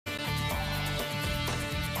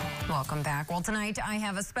Welcome back. Well, tonight I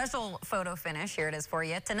have a special photo finish. Here it is for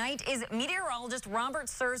you. Tonight is meteorologist Robert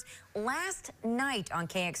Sir's last night on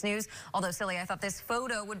KX News. Although, silly, I thought this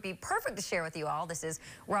photo would be perfect to share with you all. This is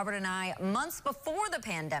Robert and I months before the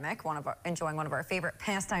pandemic, enjoying one of our favorite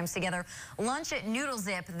pastimes together. Lunch at Noodle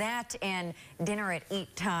Zip, that and dinner at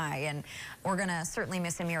Eat Thai. And we're going to certainly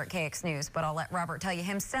miss him here at KX News, but I'll let Robert tell you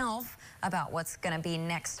himself about what's going to be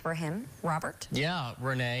next for him. Robert? Yeah,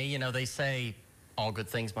 Renee, you know, they say all good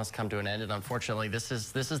things must come to an end, and unfortunately this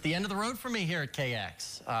is the end of the road for me here at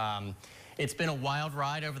KX. It's been a wild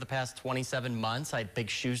ride over the past 27 months. I had big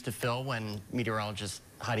shoes to fill when meteorologist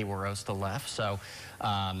Heidi Warosta left, so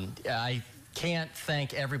I can't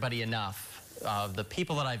thank everybody enough. The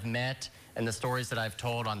people that I've met and the stories that I've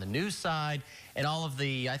told on the news side, and all of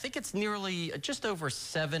the, I think it's nearly just over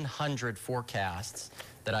 700 forecasts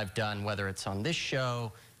that I've done, whether it's on this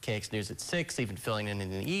show, KX News at 6, even filling in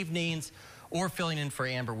the evenings, or filling in for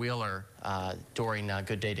Amber Wheeler during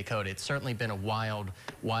Good Day Dakota. It's certainly been a wild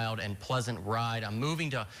and pleasant ride. I'm moving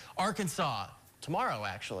to Arkansas tomorrow,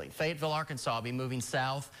 actually. Fayetteville, Arkansas. I'll be moving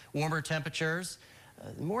south, warmer temperatures.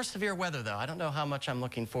 More severe weather, though. I don't know how much I'm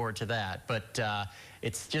looking forward to that, but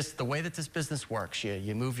it's just the way that this business works.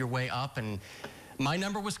 You move your way up, and my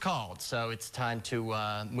number was called, so it's time to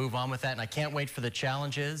move on with that, and I can't wait for the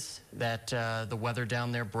challenges that the weather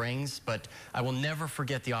down there brings, but I will never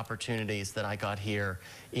forget the opportunities that I got here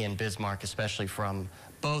in Bismarck, especially from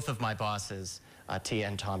both of my bosses, Tia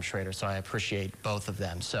and Tom Schrader, so I appreciate both of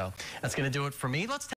them. So that's going to do it for me. Let's